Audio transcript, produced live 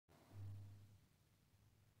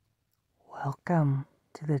Welcome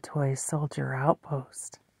to the Toy Soldier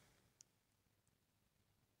Outpost.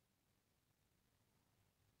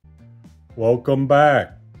 Welcome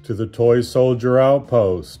back to the Toy Soldier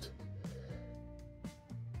Outpost.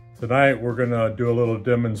 Tonight we're going to do a little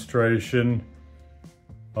demonstration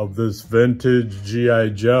of this vintage G.I.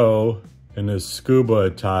 Joe in his scuba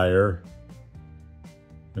attire.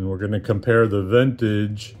 And we're going to compare the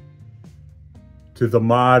vintage to the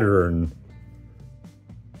modern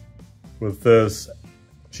with this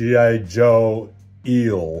G.I. Joe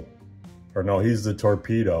eel. Or no, he's the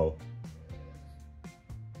Torpedo.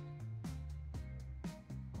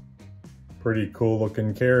 Pretty cool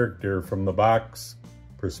looking character from the box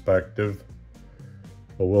perspective.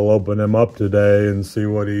 But we'll open him up today and see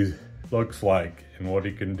what he looks like and what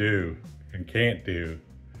he can do and can't do.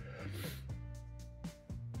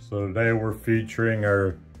 So today we're featuring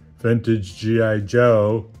our vintage G.I.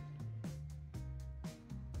 Joe.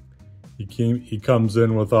 He comes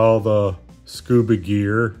in with all the scuba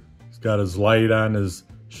gear. He's got his light on his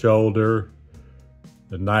shoulder,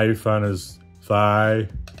 the knife on his thigh,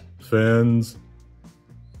 fins.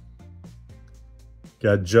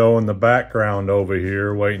 Got Joe in the background over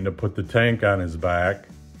here waiting to put the tank on his back.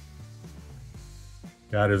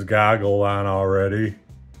 Got his goggle on already.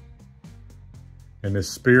 And his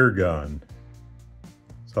spear gun.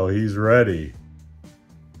 So he's ready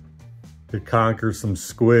to conquer some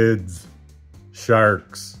squids,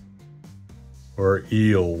 sharks, or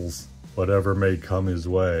eels, whatever may come his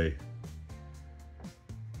way.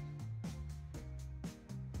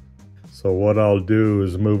 So what I'll do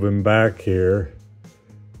is move him back here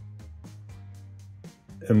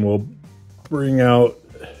and we'll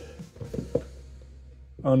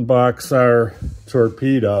unbox our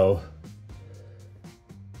Torpedo.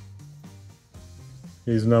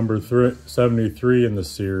 He's number 73 in the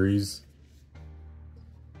series.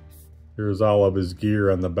 Here's all of his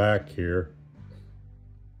gear on the back here.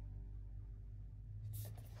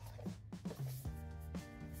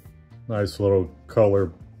 Nice little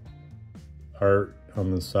color art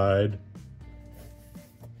on the side.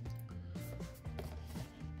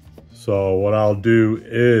 So what I'll do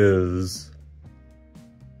is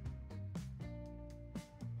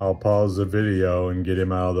I'll pause the video and get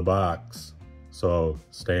him out of the box. So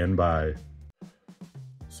stand by.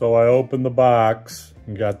 So I opened the box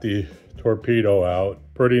and got the Torpedo out.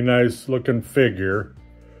 Pretty nice looking figure.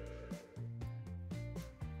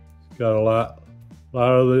 Got a lot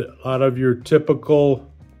of your typical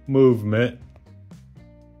movement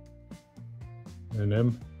in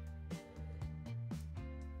him.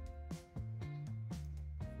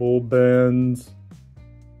 Full bends.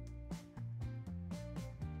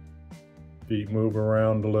 Feet move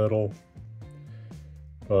around a little.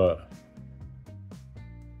 But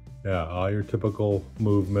yeah, all your typical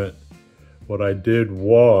movement. What I did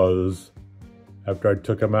was, after I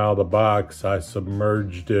took him out of the box, I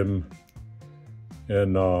submerged him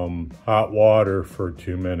in hot water for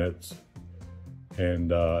 2 minutes.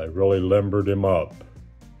 And it really limbered him up.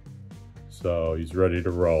 So he's ready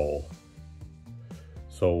to roll.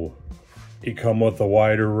 So he come with a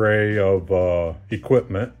wide array of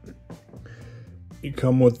equipment. He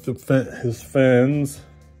come with his fins.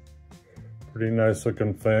 Pretty nice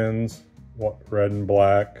looking fins, red and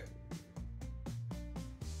black.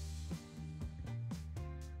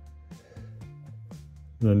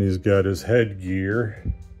 Then he's got his headgear.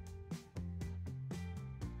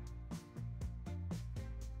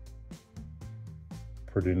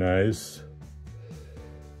 Pretty nice.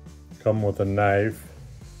 Come with a knife.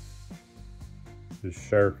 His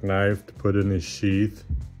shark knife to put in his sheath.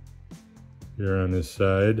 Here on this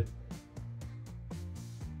side.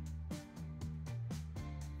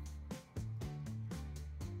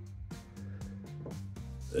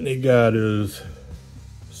 Then he got his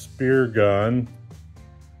spear gun.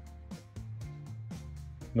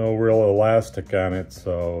 No real elastic on it,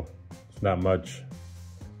 so there's not much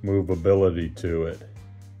movability to it.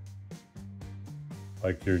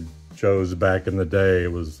 Like your Joe's back in the day,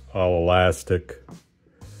 it was all elastic.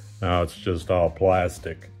 Now it's just all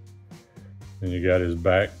plastic. And you got his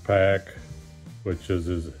backpack, which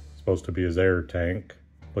is supposed to be his air tank.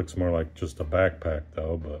 Looks more like just a backpack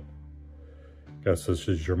though, but I guess this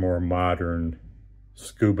is your more modern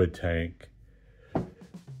scuba tank.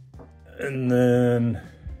 And then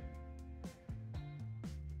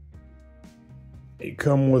he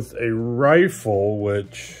come with a rifle,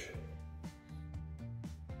 which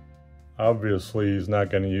obviously he's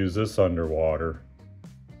not going to use this underwater.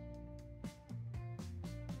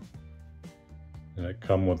 And it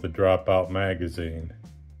come with a dropout magazine.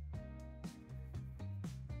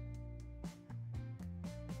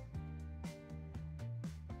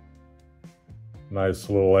 Nice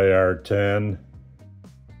little AR-10.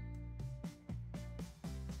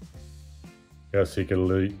 Guess he can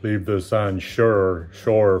leave this on shore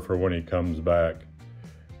for when he comes back.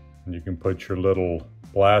 And you can put your little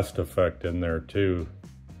blast effect in there too.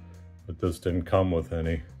 But this didn't come with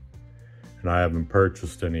any. And I haven't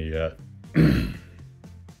purchased any yet.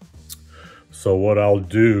 So what I'll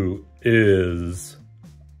do is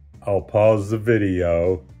I'll pause the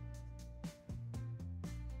video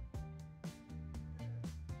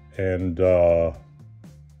and we'll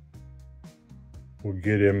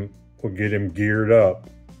get him geared up.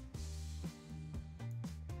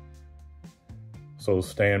 So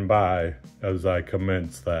stand by as I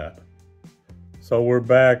commence that. So we're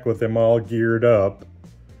back with him all geared up.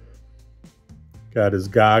 Got his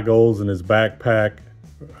goggles and his backpack.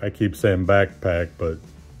 I keep saying backpack, but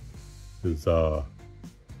his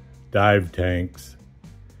dive tanks.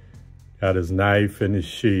 Got his knife in his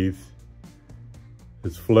sheath.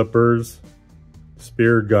 His flippers,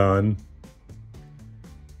 spear gun,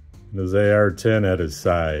 and his AR-10 at his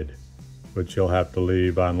side, which he'll have to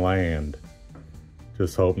leave on land.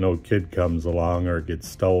 Just hope no kid comes along or gets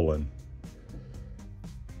stolen.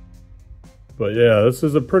 But yeah, this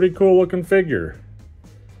is a pretty cool looking figure.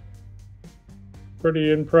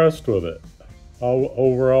 Pretty impressed with it.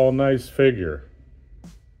 Overall nice figure.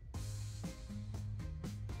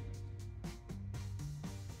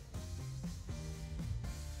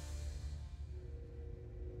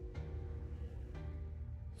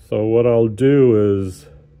 So what I'll do is,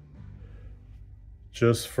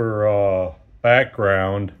 just for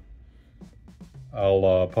background,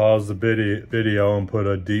 I'll pause the video and put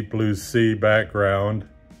a deep blue sea background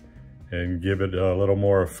and give it a little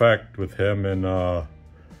more effect with him and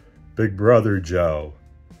Big Brother Joe.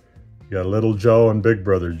 You got Little Joe and Big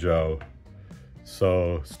Brother Joe.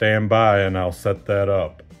 So stand by and I'll set that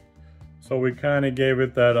up. So we kind of gave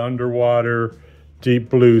it that underwater deep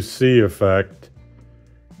blue sea effect.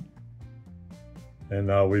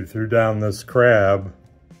 And we threw down this crab.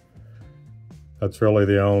 That's really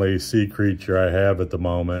the only sea creature I have at the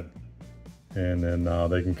moment. And then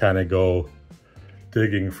they can kind of go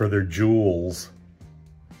digging for their jewels.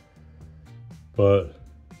 But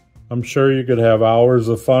I'm sure you could have hours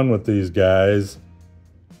of fun with these guys.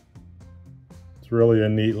 It's really a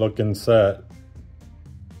neat looking set.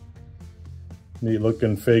 Neat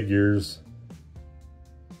looking figures.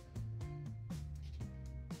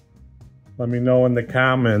 Let me know in the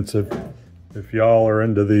comments if y'all are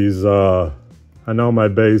into these. I know my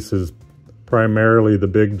base is primarily the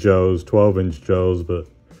big Joes, 12-inch Joes, but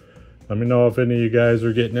let me know if any of you guys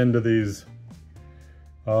are getting into these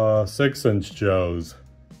 6-inch Joes.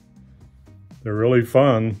 They're really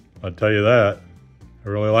fun, I'll tell you that. I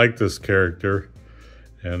really like this character.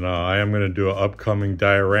 And I am going to do an upcoming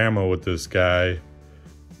diorama with this guy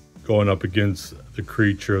going up against the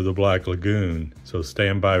creature of the Black Lagoon. So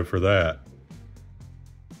stand by for that.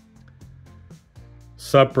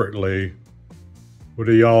 Separately, what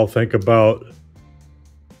do y'all think about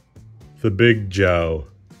the Big Joe?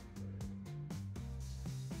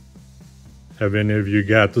 Have any of you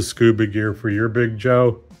got the scuba gear for your Big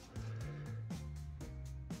Joe?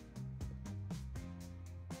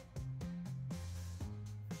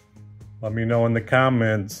 Let me know in the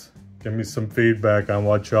comments. Give me some feedback on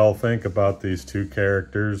what y'all think about these two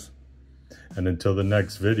characters. And until the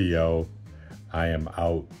next video, I am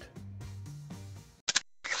out.